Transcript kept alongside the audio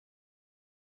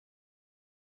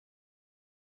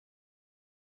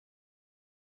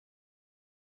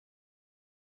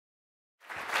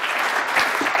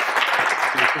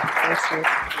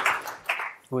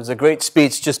It was a great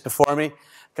speech just before me.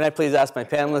 Can I please ask my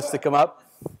panelists to come up?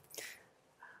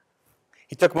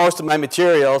 He took most of my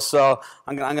material, so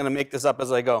I'm going to make this up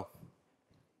as I go.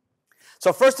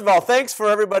 So first of all, thanks for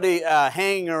everybody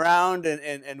hanging around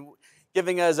and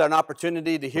giving us an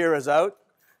opportunity to hear us out.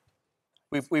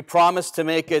 We promised to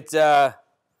make it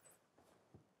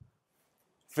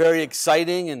very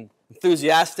exciting and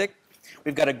enthusiastic.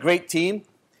 We've got a great team,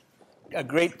 a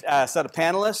great set of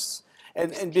panelists.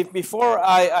 And before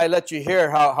I let you hear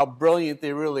how brilliant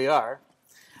they really are,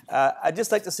 I'd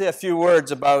just like to say a few words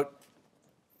about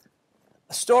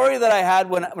a story that I had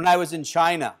when I was in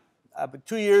China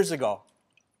 2 years ago.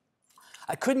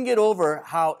 I couldn't get over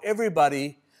how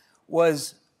everybody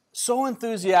was so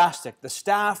enthusiastic. The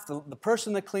staff, the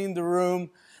person that cleaned the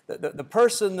room, the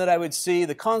person that I would see,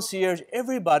 the concierge,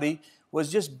 everybody was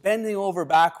just bending over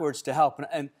backwards to help.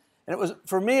 And it was,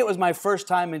 for me, it was my first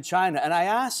time in China. And I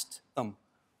asked them,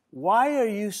 why are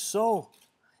you so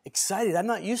excited? I'm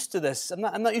not used to this. I'm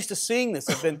not used to seeing this.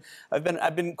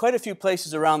 I've been quite a few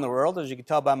places around the world, as you can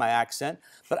tell by my accent,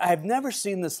 but I've never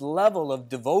seen this level of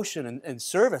devotion and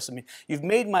service. I mean, you've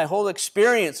made my whole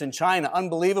experience in China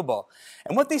unbelievable.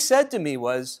 And what they said to me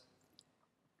was,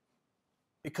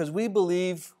 because we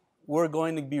believe we're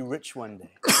going to be rich one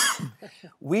day.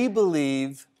 We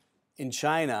believe in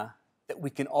China that we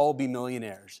can all be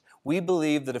millionaires. We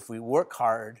believe that if we work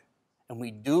hard and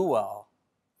we do well,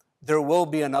 there will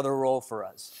be another role for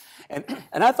us. And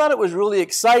I thought it was really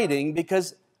exciting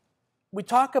because we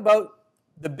talk about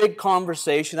the big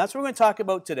conversation. That's what we're going to talk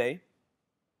about today.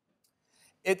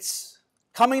 It's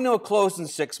coming to a close in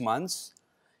 6 months.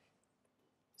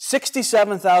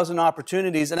 67,000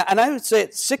 opportunities. And I would say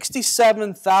it's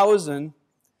 67,000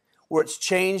 where it's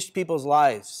changed people's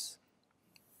lives.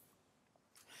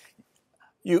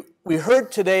 We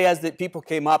heard today as the people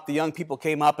came up, the young people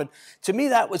came up, and to me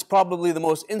that was probably the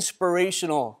most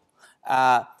inspirational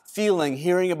feeling,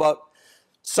 hearing about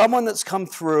someone that's come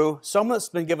through, someone that's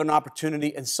been given an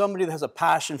opportunity, and somebody that has a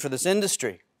passion for this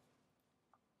industry.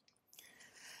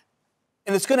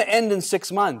 And it's going to end in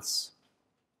 6 months.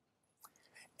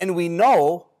 And we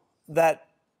know that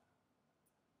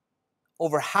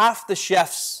over half the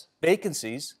chefs'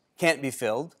 vacancies can't be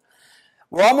filled.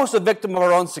 We're almost a victim of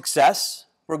our own success.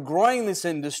 We're growing this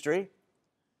industry,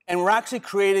 and we're actually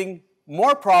creating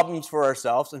more problems for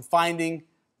ourselves and finding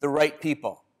the right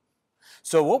people.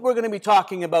 So what we're going to be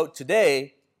talking about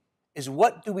today is,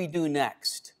 what do we do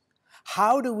next?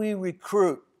 How do we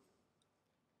recruit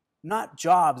not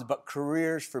jobs, but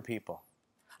careers for people?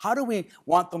 How do we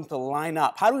want them to line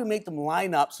up? How do we make them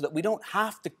line up so that we don't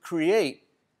have to create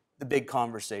the big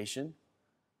conversation?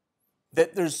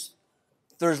 That there's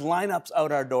lineups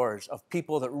out our doors of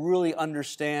people that really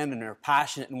understand and are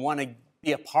passionate and want to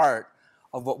be a part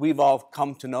of what we've all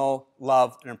come to know,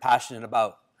 love, and are passionate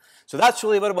about. So that's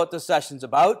really what this session's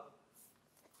about.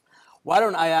 Why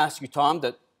don't I ask you, Tom,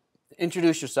 to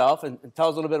introduce yourself and tell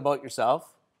us a little bit about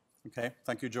yourself. Okay,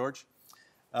 thank you, George.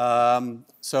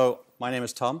 So my name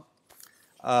is Tom.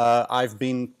 I've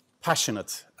been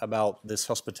passionate about this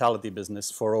hospitality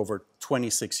business for over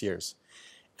 26 years.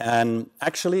 And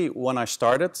actually, when I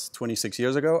started 26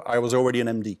 years ago, I was already an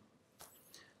MD.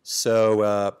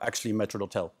 So actually, Maître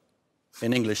d'Hôtel.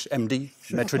 In English, MD,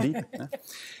 Maître D.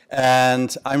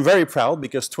 And I'm very proud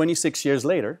because 26 years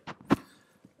later,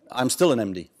 I'm still an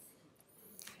MD.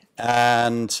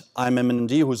 And I'm an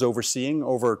MD who's overseeing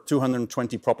over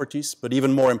 220 properties, but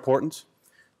even more important,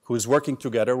 who's working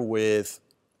together with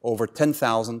over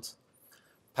 10,000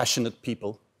 passionate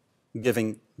people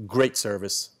giving great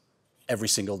service every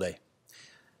single day.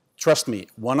 Trust me,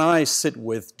 when I sit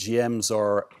with GMs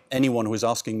or anyone who's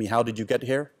asking me, how did you get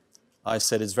here? I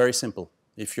said, it's very simple.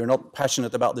 If you're not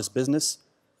passionate about this business,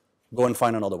 go and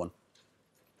find another one.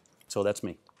 So that's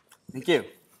me. Thank you.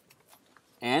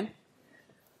 Anne?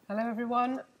 Hello,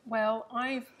 everyone. Well,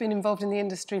 I've been involved in the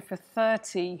industry for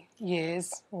 30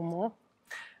 years or more.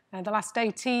 And the last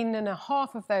 18 and a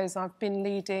half of those, I've been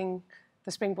leading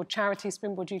the Springboard charity,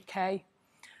 Springboard UK.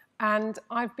 And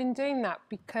I've been doing that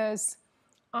because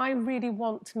I really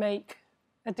want to make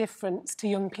a difference to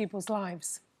young people's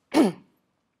lives.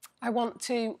 I want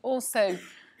to also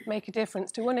make a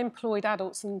difference to unemployed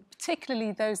adults, and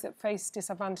particularly those that face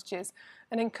disadvantages,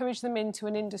 and encourage them into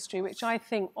an industry which I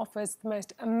think offers the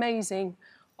most amazing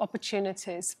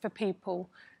opportunities for people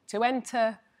to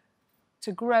enter,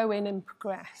 to grow in and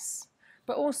progress.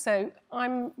 But also,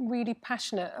 I'm really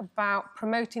passionate about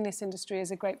promoting this industry as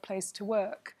a great place to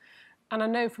work. And I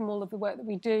know from all of the work that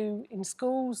we do in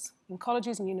schools, in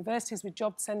colleges and universities with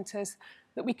job centres,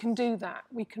 that we can do that.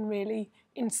 We can really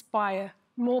inspire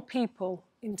more people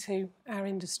into our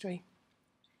industry.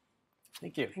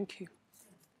 Thank you. Thank you.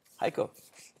 Heiko.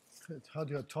 How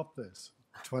do you top this?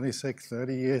 26,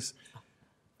 30 years.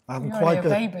 I'm You're quite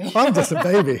only a baby. I'm just a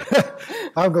baby.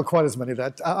 I haven't got quite as many of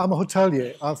that. I'm a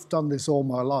hotelier. I've done this all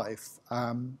my life.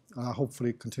 And I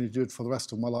hopefully continue to do it for the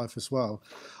rest of my life as well.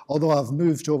 Although I've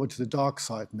moved over to the dark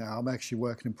side now. I'm actually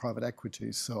working in private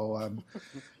equity. So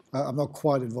I'm not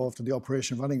quite involved in the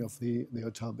operation running of the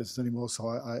hotel business anymore. So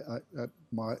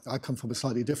I come from a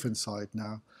slightly different side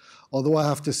now. Although I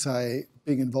have to say,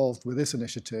 being involved with this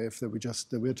initiative that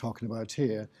we're talking about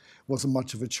here wasn't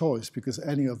much of a choice, because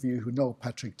any of you who know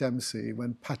Patrick Dempsey,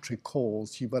 when Patrick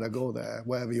calls, you better go there,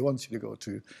 wherever he wants you to go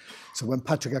to. So when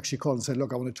Patrick actually called and said,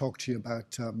 look, I want to talk to you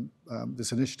about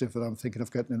this initiative that I'm thinking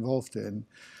of getting involved in,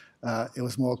 it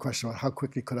was more a question of how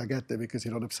quickly could I get there, because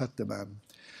you don't upset the man.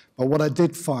 But what I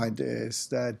did find is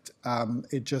that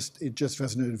it just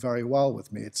resonated very well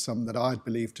with me. It's something that I'd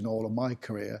believed in all of my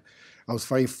career. I was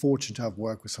very fortunate to have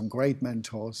worked with some great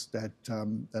mentors that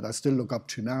I still look up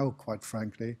to now, quite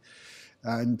frankly.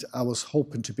 And I was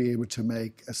hoping to be able to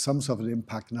make some sort of an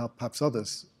impact and help perhaps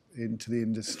others into the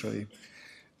industry.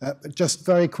 Just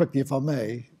very quickly, if I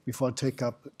may, before I take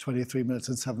up 23 minutes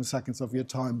and 7 seconds of your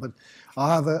time, but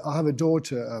I have a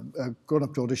daughter, a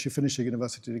grown-up daughter. She finished a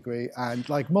university degree, and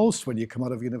like most, when you come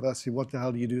out of university, what the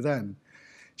hell do you do then?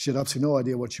 She had absolutely no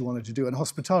idea what she wanted to do. And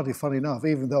hospitality, funny enough,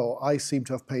 even though I seem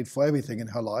to have paid for everything in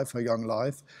her life, her young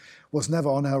life, was never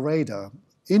on her radar.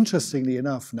 Interestingly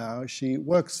enough now, she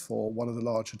works for one of the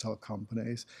large hotel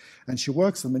companies, and she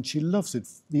works them and she loves it.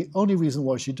 The only reason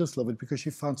why she does love it, because she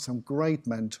found some great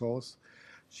mentors.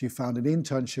 She found an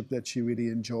internship that she really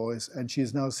enjoys, and she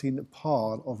has now seen a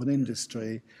part of an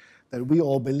industry that we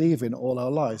all believe in all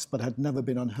our lives, but had never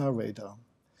been on her radar.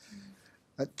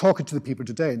 Talking to the people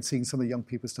today and seeing some of the young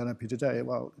people stand up here today,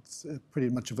 well, it's pretty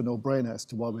much of a no-brainer as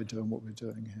to why we're doing what we're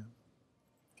doing here.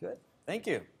 Good. Thank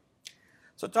you.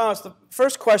 So, Thomas, the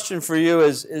first question for you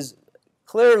is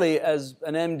clearly, as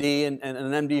an MD and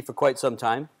an MD for quite some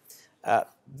time,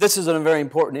 this is a very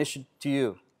important issue to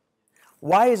you.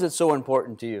 Why is it so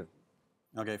important to you?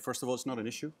 Okay, first of all, it's not an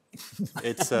issue.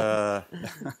 It's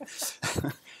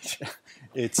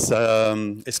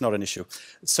it's not an issue.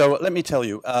 So let me tell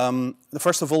you.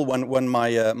 First of all, when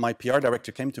my PR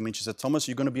director came to me, she said, "Thomas,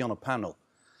 you're going to be on a panel."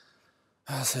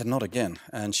 I said, "Not again."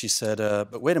 And she said,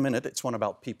 "But wait a minute, it's one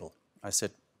about people." I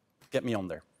said, "Get me on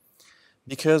there,"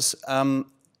 because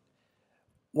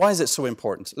why is it so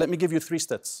important? Let me give you three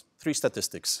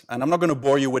statistics, and I'm not going to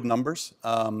bore you with numbers,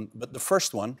 but the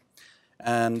first one,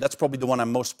 and that's probably the one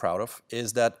I'm most proud of,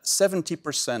 is that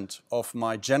 70% of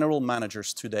my general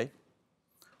managers today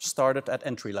started at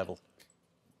entry level.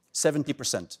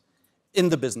 70% in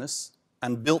the business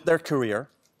and built their career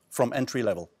from entry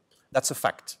level. That's a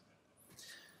fact.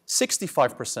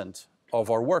 65% of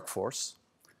our workforce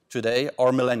today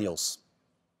are millennials,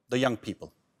 the young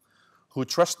people, who,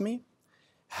 trust me,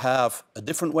 have a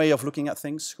different way of looking at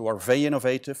things, who are very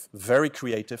innovative, very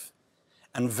creative,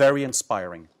 and very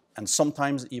inspiring, and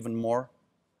sometimes even more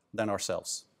than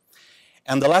ourselves.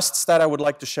 And the last stat I would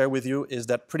like to share with you is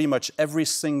that pretty much every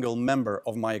single member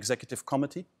of my executive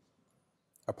committee,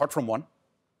 apart from one,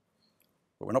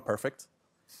 but we're not perfect,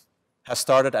 has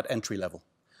started at entry level.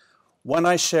 When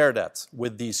I share that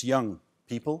with these young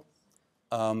people,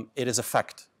 it is a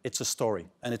fact, it's a story,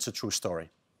 and it's a true story.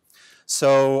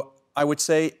 So I would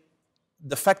say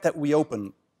the fact that we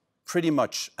open pretty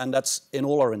much, and that's in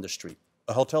all our industry,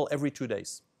 a hotel every 2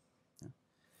 days.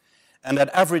 And that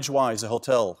average-wise, a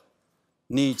hotel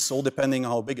needs, all depending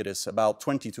on how big it is, about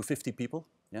 20 to 50 people.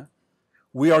 Yeah?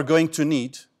 We are going to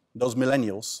need those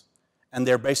millennials, and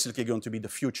they're basically going to be the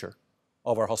future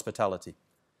of our hospitality.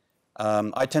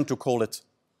 I tend to call it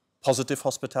positive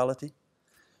hospitality,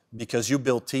 because you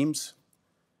build teams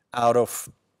out of,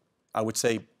 I would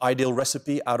say, ideal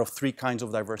recipe out of 3 kinds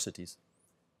of diversities.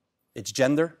 It's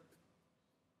gender,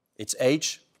 it's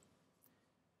age,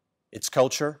 it's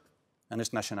culture, and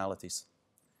it's nationalities.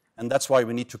 And that's why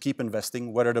we need to keep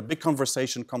investing. Whether the big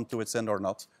conversation comes to its end or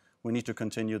not, we need to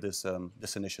continue this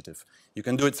initiative. You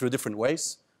can do it through different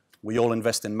ways. We all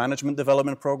invest in management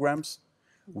development programs.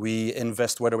 We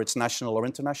invest whether it's national or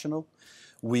international.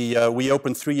 We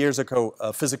opened 3 years ago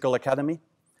a physical academy.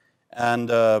 And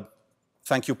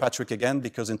thank you, Patrick, again,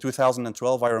 because in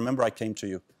 2012, I remember I came to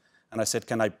you and I said,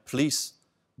 can I please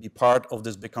be part of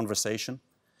this big conversation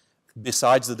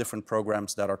besides the different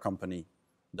programs that our company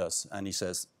does? And he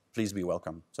says, please be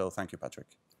welcome. So thank you, Patrick.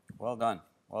 Well done.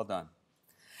 Well done.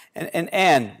 And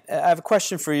Anne, I have a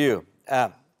question for you.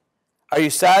 Are you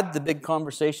sad the big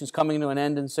conversation's coming to an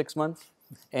end in 6 months?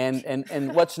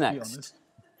 And what's next?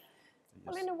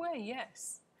 Well, in a way,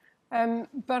 yes.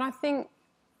 But I think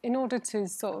in order to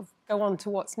sort of go on to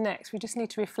what's next, we just need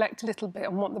to reflect a little bit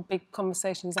on what the big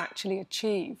conversation's actually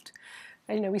achieved.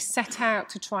 You know, we set out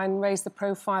to try and raise the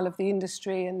profile of the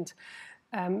industry and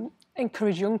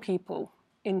encourage young people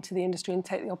into the industry and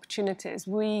take the opportunities.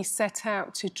 We set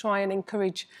out to try and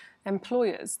encourage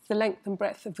employers, the length and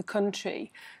breadth of the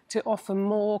country, to offer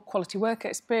more quality work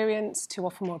experience, to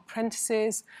offer more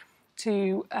apprentices,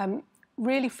 to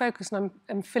really focus on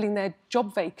filling their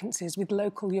job vacancies with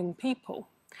local young people.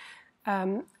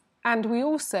 And we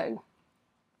also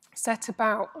set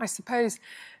about, I suppose,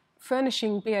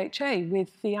 furnishing BHA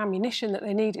with the ammunition that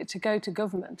they needed to go to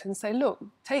government and say, look,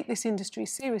 take this industry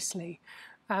seriously.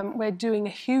 We're doing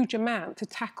a huge amount to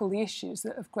tackle the issues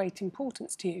that are of great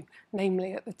importance to you,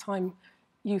 namely at the time,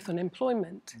 youth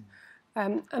unemployment.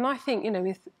 And I think, you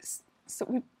know,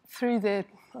 through the,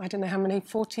 I don't know how many,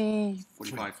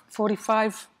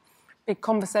 45 big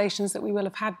conversations that we will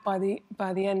have had by the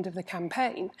end of the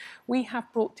campaign, we have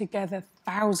brought together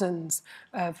thousands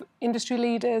of industry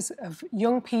leaders, of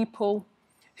young people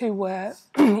who were,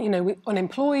 you know,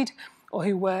 unemployed or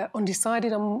who were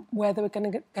undecided on where they were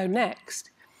going to go next,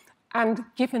 and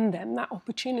given them that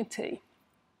opportunity,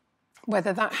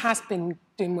 whether that has been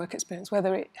doing work experience,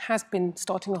 whether it has been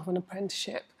starting off an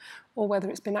apprenticeship, or whether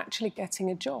it's been actually getting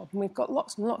a job. And we've got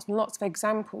lots and lots and lots of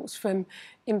examples from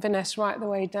Inverness right the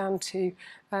way down to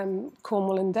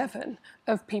Cornwall and Devon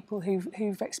of people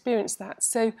who've experienced that.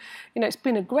 So, you know, it's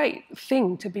been a great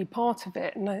thing to be part of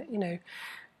it. And, you know,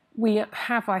 we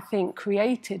have, I think,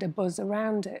 created a buzz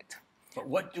around it. But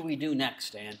what do we do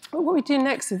next, Anne? Well, what we do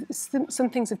next is some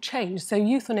things have changed. So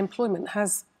youth unemployment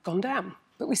has gone down,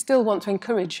 but we still want to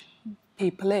encourage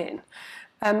people in.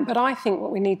 But I think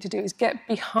what we need to do is get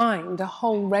behind a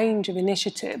whole range of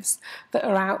initiatives that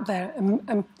are out there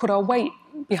and put our weight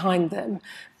behind them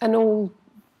and all,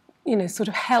 you know, sort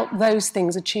of help those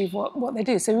things achieve what they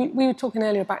do. So we were talking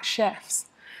earlier about chefs.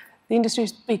 The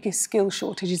industry's biggest skill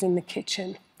shortage is in the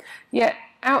kitchen. Yet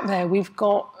out there we've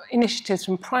got initiatives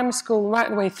from primary school right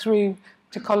the way through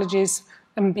to colleges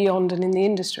and beyond and in the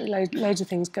industry, loads of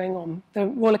things going on. The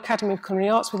Royal Academy of Culinary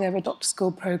Arts with their Doctor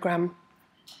School programme,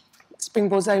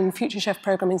 Springboard's own Future Chef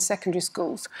programme in secondary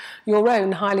schools, your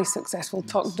own highly successful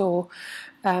Top Door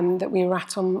that we were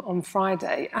at on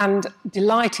Friday, and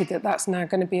delighted that that's now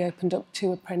going to be opened up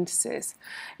to apprentices.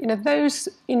 You know, those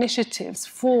initiatives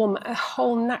form a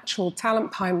whole natural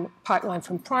talent pipeline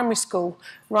from primary school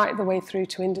right the way through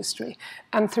to industry.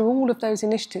 And through all of those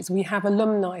initiatives, we have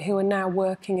alumni who are now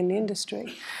working in the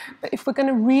industry. But if we're going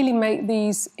to really make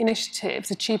these initiatives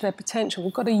achieve their potential,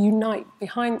 we've got to unite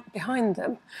behind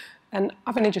them. And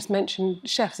I've only just mentioned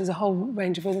chefs, there's a whole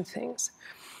range of other things.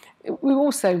 We've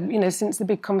also, you know, since the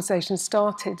big conversation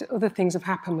started, other things have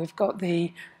happened. We've got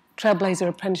the Trailblazer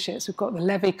apprenticeships, we've got the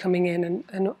levy coming in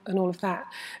and all of that.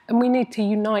 And we need to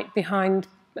unite behind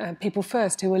people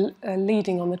first who are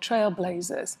leading on the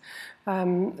Trailblazers.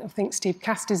 I think Steve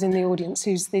Caster's in the audience,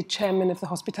 who's the chairman of the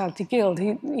Hospitality Guild.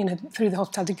 He, you know, through the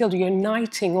Hospitality Guild, you're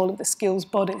uniting all of the skills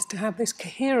bodies to have this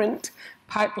coherent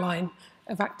pipeline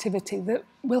of activity that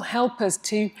will help us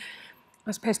to,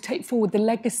 I suppose, take forward the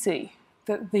legacy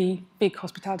that the big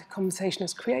hospitality conversation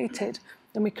has created.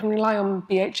 And we can rely on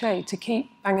BHA to keep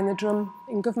banging the drum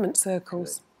in government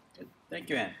circles. Good. Thank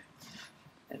you, Anne.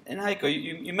 And Heiko,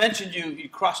 you mentioned you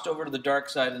crossed over to the dark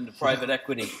side into private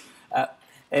equity.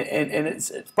 And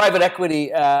it's private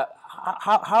equity.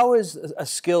 How is a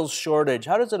skills shortage?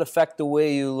 How does it affect the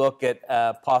way you look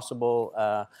at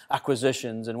possible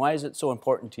acquisitions? And why is it so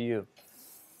important to you?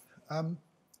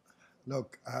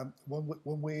 Look,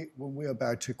 when we're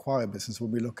about to acquire a business,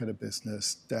 when we look at a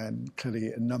business, then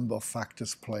clearly a number of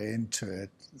factors play into it.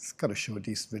 It's got to show a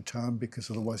decent return because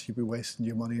otherwise you'd be wasting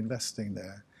your money investing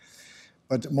there.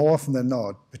 But more often than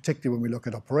not, particularly when we look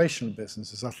at operational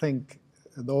businesses, I think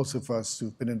those of us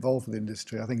who've been involved in the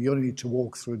industry, I think you only need to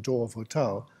walk through a door of a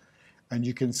hotel and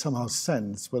you can somehow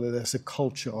sense whether there's a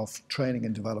culture of training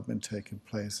and development taking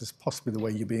place. It's possibly the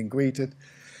way you're being greeted.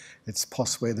 It's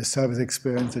possibly the service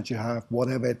experience that you have,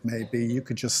 whatever it may be, you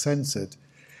could just sense it.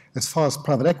 As far as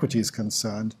private equity is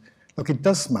concerned, look, it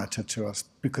does matter to us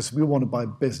because we want to buy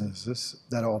businesses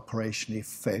that are operationally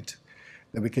fit,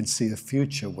 that we can see a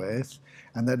future with,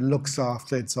 and that looks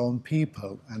after its own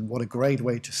people. And what a great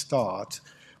way to start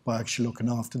by actually looking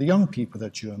after the young people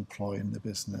that you employ in the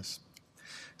business.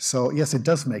 So yes, it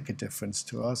does make a difference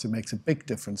to us. It makes a big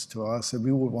difference to us, and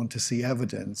we would want to see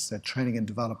evidence that training and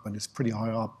development is pretty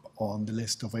high up on the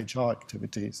list of HR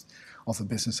activities of a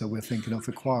business that we're thinking of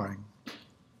acquiring.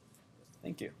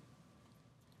 Thank you.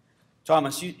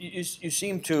 Thomas, you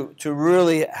seem to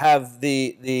really have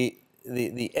the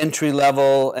the entry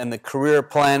level and the career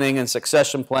planning and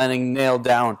succession planning nailed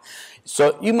down.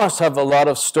 So you must have a lot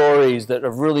of stories that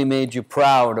have really made you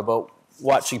proud about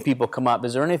watching people come up.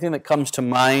 Is there anything that comes to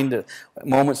mind,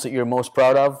 moments that you're most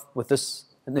proud of with this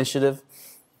initiative?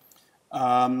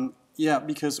 Yeah,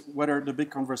 because whether the big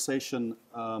conversation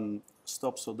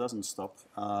stops or doesn't stop,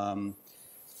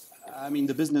 I mean,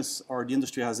 the business or the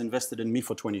industry has invested in me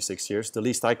for 26 years. The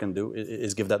least I can do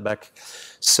is give that back.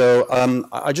 So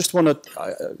I just want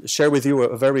to share with you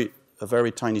a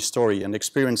very tiny story, an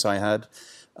experience I had.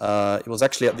 It was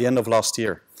actually at the end of last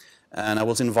year. And I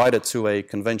was invited to a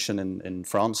convention in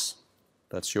France.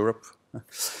 That's Europe.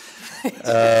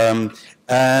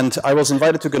 And I was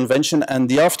invited to a convention, and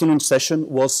the afternoon session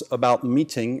was about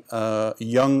meeting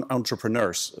young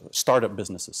entrepreneurs, startup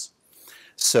businesses.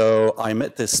 So I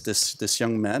met this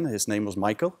young man. His name was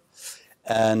Michael.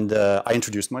 And I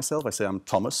introduced myself. I said, I'm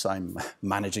Thomas. I'm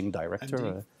managing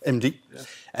director, MD. Yeah.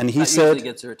 And he said, usually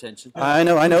gets your attention. I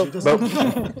know.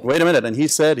 But wait a minute. And he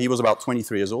said, he was about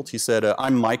 23 years old. He said,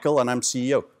 I'm Michael and I'm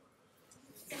CEO.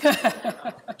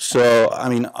 So, I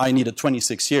mean, I needed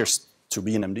 26 years to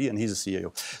be an MD, and he's a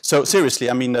CEO. So seriously,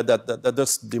 I mean, that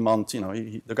does demand, you know,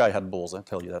 the guy had balls, I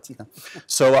tell you that.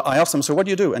 So I asked him, so what do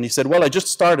you do? And he said, well, I just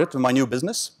started my new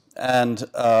business. And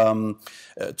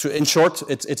in short,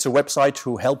 it's a website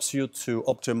who helps you to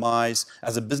optimize,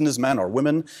 as a businessman or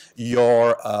woman,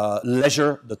 your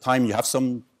leisure, the time you have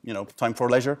some, you know, time for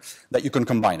leisure, that you can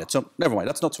combine it. So never mind,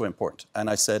 that's not so important. And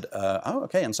I said, oh,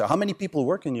 okay, and so how many people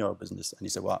work in your business? And he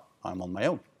said, well, I'm on my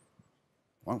own.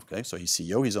 Well, okay, so he's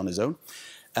CEO, he's on his own.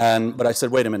 But I said,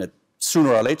 wait a minute,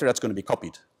 sooner or later that's going to be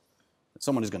copied.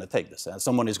 Someone is going to take this, and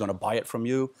someone is going to buy it from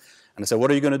you. And I said, what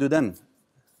are you going to do then?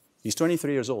 He's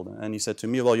 23 years old, and he said to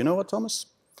me, well, you know what, Thomas?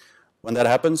 When that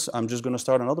happens, I'm just going to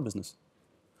start another business.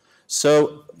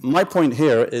 So my point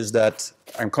here is that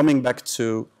I'm coming back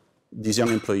to these young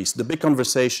employees. The big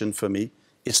conversation for me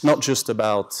is not just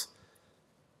about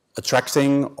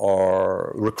attracting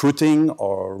or recruiting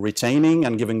or retaining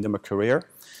and giving them a career.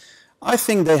 I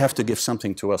think they have to give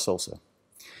something to us also.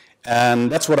 And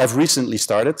that's what I've recently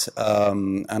started,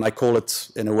 and I call it,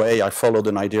 in a way, I followed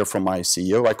an idea from my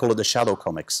CEO, I call it the shadow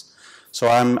comics. So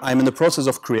I'm in the process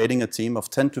of creating a team of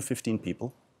 10 to 15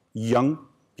 people, young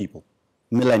people,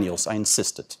 millennials, I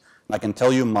insisted. And I can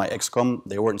tell you, my ex-com,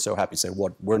 they weren't so happy, said,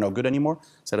 what, we're no good anymore? I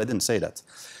said, I didn't say that.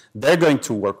 They're going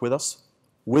to work with us,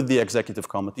 with the executive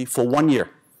committee, for 1 year,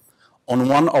 on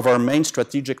one of our main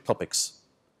strategic topics.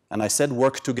 And I said,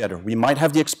 work together. We might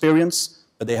have the experience,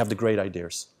 but they have the great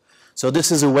ideas. So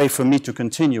this is a way for me to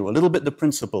continue a little bit the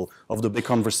principle of the big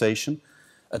conversation,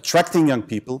 attracting young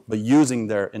people, but using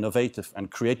their innovative and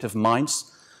creative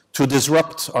minds to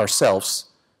disrupt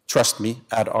ourselves, trust me,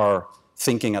 at our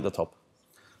thinking at the top.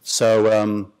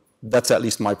 So that's at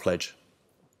least my pledge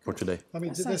for today. I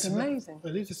mean, that's amazing.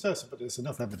 But there's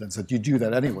enough evidence that you do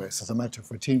that anyway. So as a matter of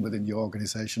routine within your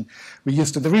organisation, we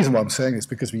used to. The reason why I'm saying is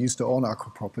because we used to own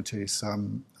aqua properties,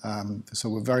 so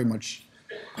we're very much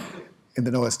in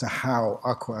the know as to how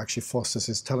aqua actually fosters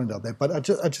its talent out there. But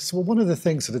well, one of the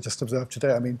things that I just observed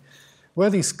today, I mean, where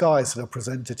these guys that are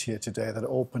presented here today that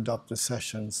opened up the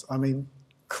sessions, I mean,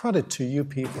 credit to you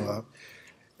people.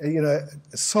 You know,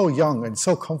 so young and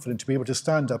so confident to be able to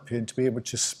stand up here and to be able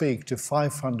to speak to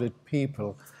 500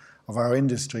 people of our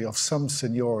industry of some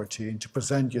seniority and to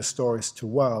present your stories to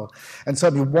well. And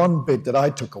certainly one bit that I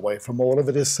took away from all of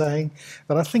it is saying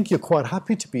that I think you're quite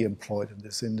happy to be employed in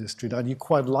this industry, and you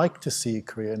quite like to see a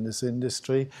career in this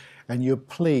industry, and you're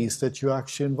pleased that you're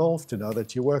actually involved, you know,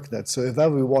 that you work in that. So if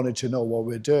ever we wanted to know what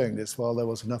we're doing this, well, there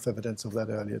was enough evidence of that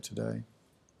earlier today.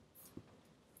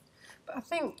 I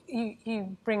think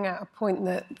you bring out a point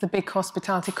that the big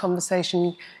hospitality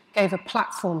conversation gave a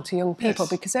platform to young people, yes,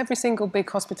 because every single big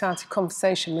hospitality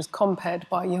conversation was compared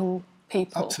by young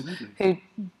people. Absolutely. Who'd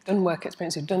done work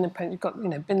experience, who'd done the, got, you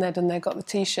know, been there, done there, got the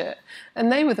T-shirt,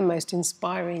 and they were the most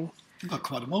inspiring. It got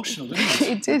quite emotional, didn't it?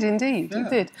 It did indeed, yeah. It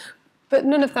did. But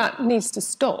none of that needs to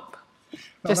stop.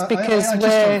 Just no, because I we're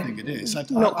don't think it is.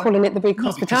 not calling it the big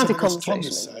hospitality conversation.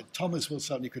 Thomas said, Thomas will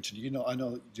certainly continue. You know, I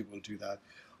know you will do that.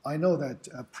 I know that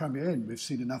Premier Inn, we've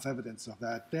seen enough evidence of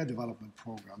that. Their development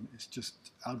program is just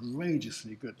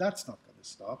outrageously good. That's not going to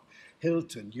stop.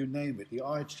 Hilton, you name it, the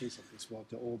IHGs of this world,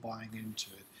 they're all buying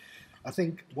into it. I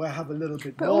think we'll have a little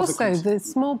bit but more. But also the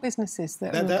small businesses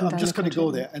that I'm just going to go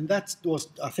there. And that was,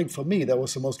 I think for me, that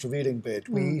was the most revealing bit.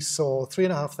 We saw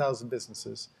 3,500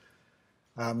 businesses.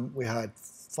 We had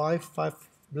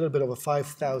a little bit over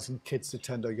 5,000 kids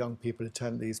attend, or young people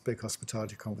attend these big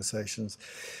hospitality conversations.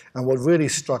 And what really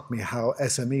struck me, how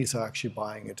SMEs are actually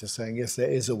buying it, is saying, yes, there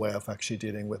is a way of actually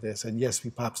dealing with this. And yes, we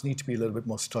perhaps need to be a little bit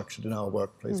more structured in our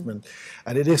work placement.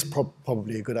 And it is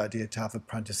probably a good idea to have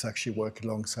apprentices actually work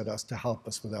alongside us to help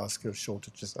us with our skill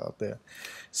shortages out there.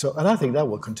 So, and I think that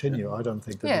will continue. I don't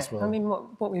think that this will. I mean,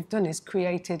 what we've done is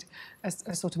created a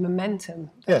sort of momentum.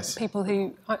 Yes. People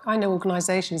who, I know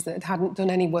organisations that hadn't done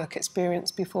any work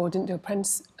experience before, didn't do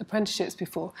apprenticeships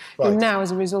before, who now,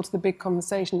 as a result of the big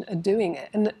conversation, are doing it.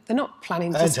 And they're not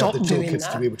planning to stop doing that. And have the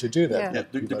toolkits to be able to do that. Yeah,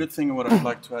 the good thing what I'd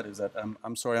like to add is that,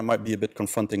 I'm sorry I might be a bit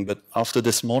confronting, but after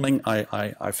this morning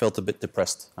I felt a bit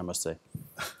depressed, I must say.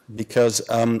 Because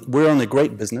we're on a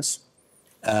great business,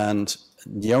 and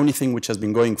the only thing which has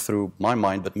been going through my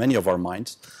mind, but many of our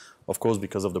minds, of course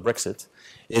because of the Brexit,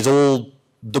 is all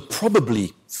the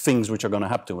probably things which are going to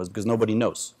happen to us, because nobody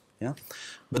knows. Yeah?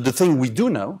 But the thing we do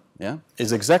know, yeah,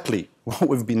 is exactly what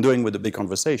we've been doing with the big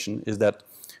conversation, is that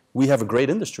we have a great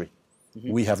industry.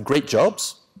 We have great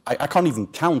jobs. I can't even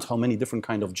count how many different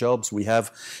kind of jobs we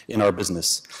have in our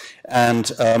business.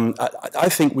 And I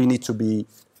think we need to be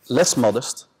less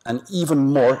modest and even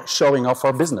more showing off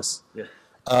our business. Yeah.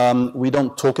 We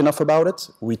don't talk enough about it.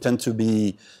 We tend to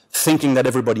be thinking that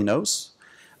everybody knows.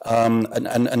 And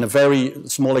a very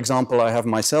small example I have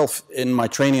myself in my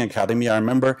training academy, I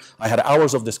remember I had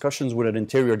hours of discussions with an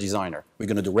interior designer. We're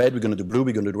going to do red, we're going to do blue,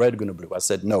 we're going to do red, we're going to do blue. I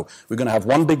said, no, we're going to have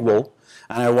one big wall,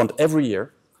 and I want every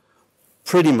year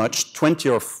pretty much 20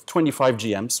 or 25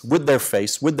 GMs with their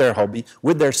face, with their hobby,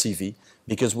 with their CV,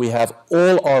 because we have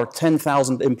all our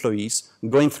 10,000 employees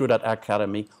going through that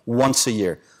academy once a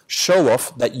year. Show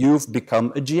off that you've become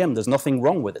a GM. There's nothing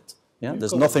wrong with it. Yeah,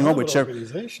 there's nothing wrong with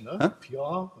organization, huh?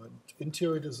 PR and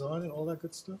interior design and all that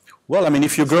good stuff. Well, I mean,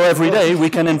 if you grow every day, we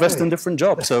can invest in different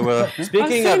jobs. So,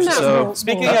 speaking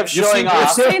of showing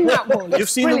off, I've seen that wall. You've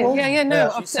seen the wall? Yeah,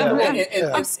 no. I've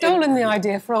stolen the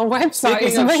idea for our website.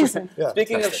 It's amazing.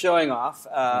 Speaking of showing off,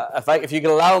 if you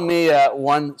could allow me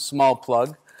one small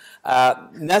plug.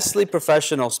 Nestle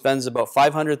Professional spends about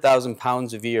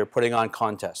 £500,000 a year putting on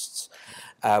contests.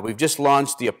 We've just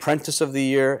launched the Apprentice of the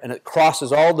Year, and it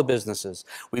crosses all the businesses.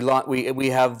 We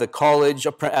have the College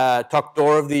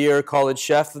Doctor of the Year, College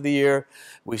Chef of the Year.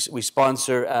 We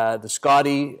sponsor the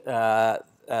Scotty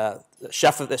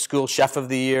School Chef of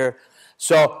the Year.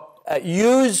 So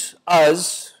use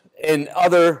us in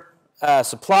other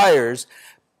suppliers.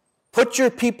 Put your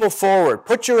people forward.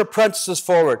 Put your apprentices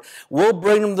forward. We'll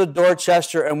bring them to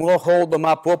Dorchester and we'll hold them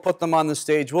up. We'll put them on the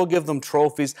stage. We'll give them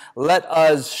trophies. Let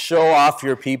us show off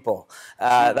your people.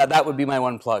 That would be my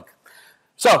one plug.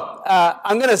 So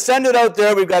I'm going to send it out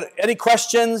there. We've got any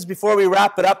questions before we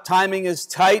wrap it up? Timing is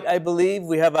tight, I believe.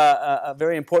 We have a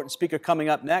very important speaker coming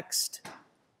up next.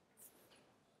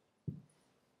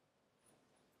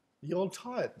 You're all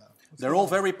tired now. They're all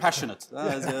very passionate.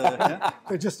 Yeah.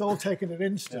 They're just all taking it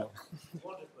in still. You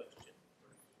want a question?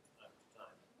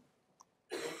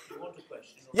 You want a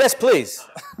question? Yes, please.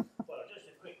 Well,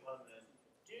 just a quick one then.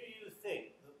 Do you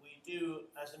think that we do,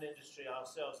 as an industry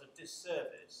ourselves, a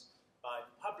disservice by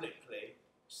publicly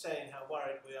saying how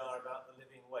worried we are about the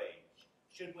living wage?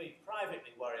 Should we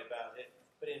privately worry about it,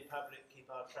 but in public keep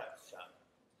our traps shut?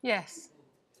 Yes.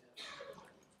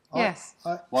 Yes.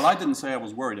 Well, I didn't say I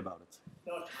was worried about it.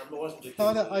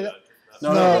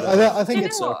 I think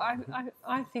it's.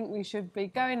 I think we should be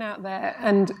going out there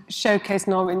and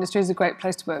showcasing our industry as a great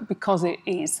place to work, because it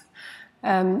is.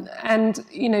 And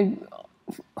you know,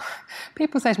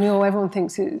 people say to me, "Oh, everyone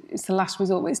thinks it's the last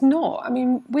resort." But it's not. I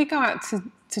mean, we go out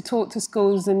to talk to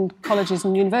schools and colleges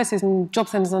and universities and job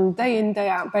centres on a day in, day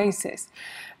out basis.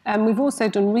 And we've also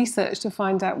done research to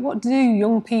find out, what do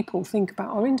young people think about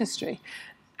our industry,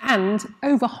 and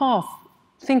over half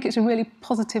think it's a really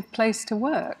positive place to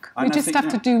work. We just have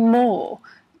to do more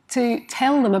to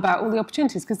tell them about all the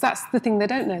opportunities, because that's the thing they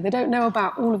don't know. They don't know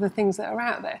about all of the things that are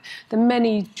out there. The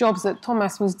many jobs that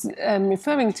Thomas was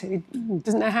referring to, he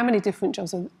doesn't know how many different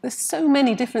jobs are. There's so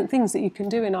many different things that you can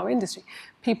do in our industry.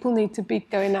 People need to be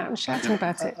going out and shouting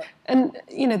about it. And,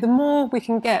 you know, the more we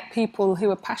can get people who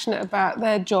are passionate about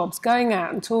their jobs going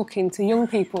out and talking to young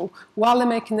people while they're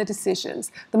making the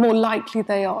decisions, the more likely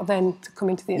they are then to come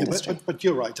into the industry. But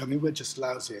you're right. I mean, we're just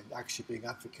lousy at actually being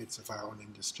advocates of our own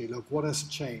industry. Look, what has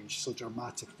changed so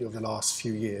dramatically over the last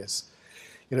few years?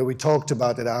 You know, we talked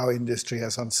about that our industry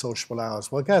has unsociable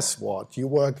hours. Well, guess what? You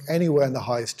work anywhere in the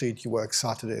high street, you work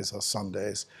Saturdays or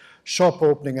Sundays. Shop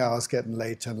opening hours getting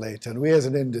later and later. And we as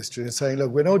an industry are saying,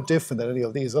 look, we're no different than any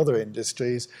of these other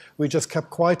industries. We just kept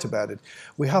quiet about it.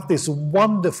 We have this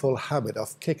wonderful habit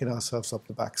of kicking ourselves up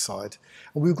the backside.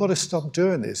 And we've got to stop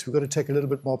doing this. We've got to take a little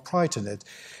bit more pride in it.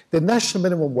 The national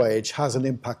minimum wage has an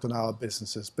impact on our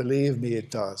businesses. Believe me, it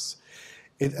does.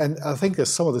 And I think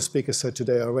as some of the speakers said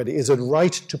today already, is it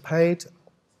right to pay it?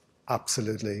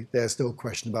 Absolutely, there's no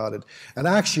question about it. And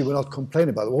actually, we're not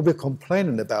complaining about it. What we're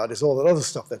complaining about is all that other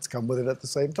stuff that's come with it at the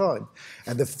same time,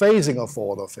 and the phasing of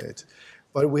all of it.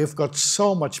 But we've got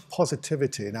so much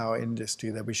positivity in our industry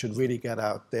that we should really get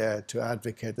out there to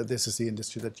advocate that this is the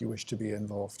industry that you wish to be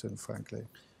involved in, frankly.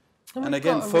 And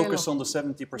again, focus on the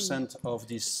 70% of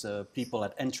these people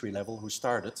at entry level who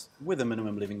started with a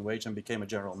minimum living wage and became a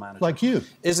general manager. Like you.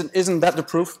 Isn't that the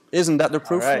proof? Isn't that the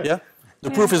proof? Right. Yeah. The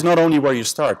proof is not only where you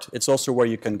start; it's also where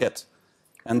you can get,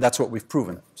 and that's what we've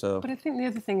proven. So. But I think the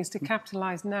other thing is to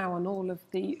capitalise now on all of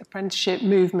the apprenticeship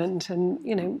movement, and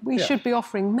you know we should be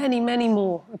offering many, many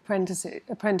more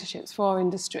apprenticeships for our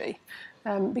industry.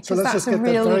 Because so that's a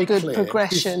really good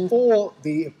progression. Before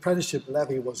the apprenticeship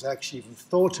levy was actually even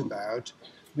thought about,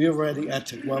 we already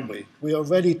at it, weren't we? We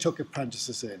already took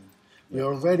apprentices in. We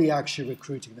are already actually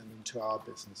recruiting them into our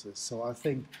businesses. So I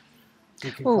think,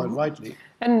 thinking quite rightly.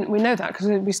 And we know that because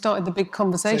we started the big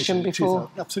conversation before.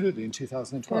 Absolutely, in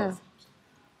 2012.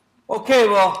 Yeah. Okay,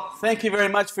 well, thank you very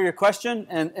much for your question,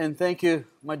 and thank you,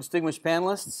 my distinguished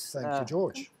panelists. Thank you,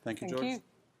 George. Thank you, Thank George. you.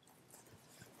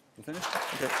 You finished?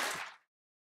 Okay.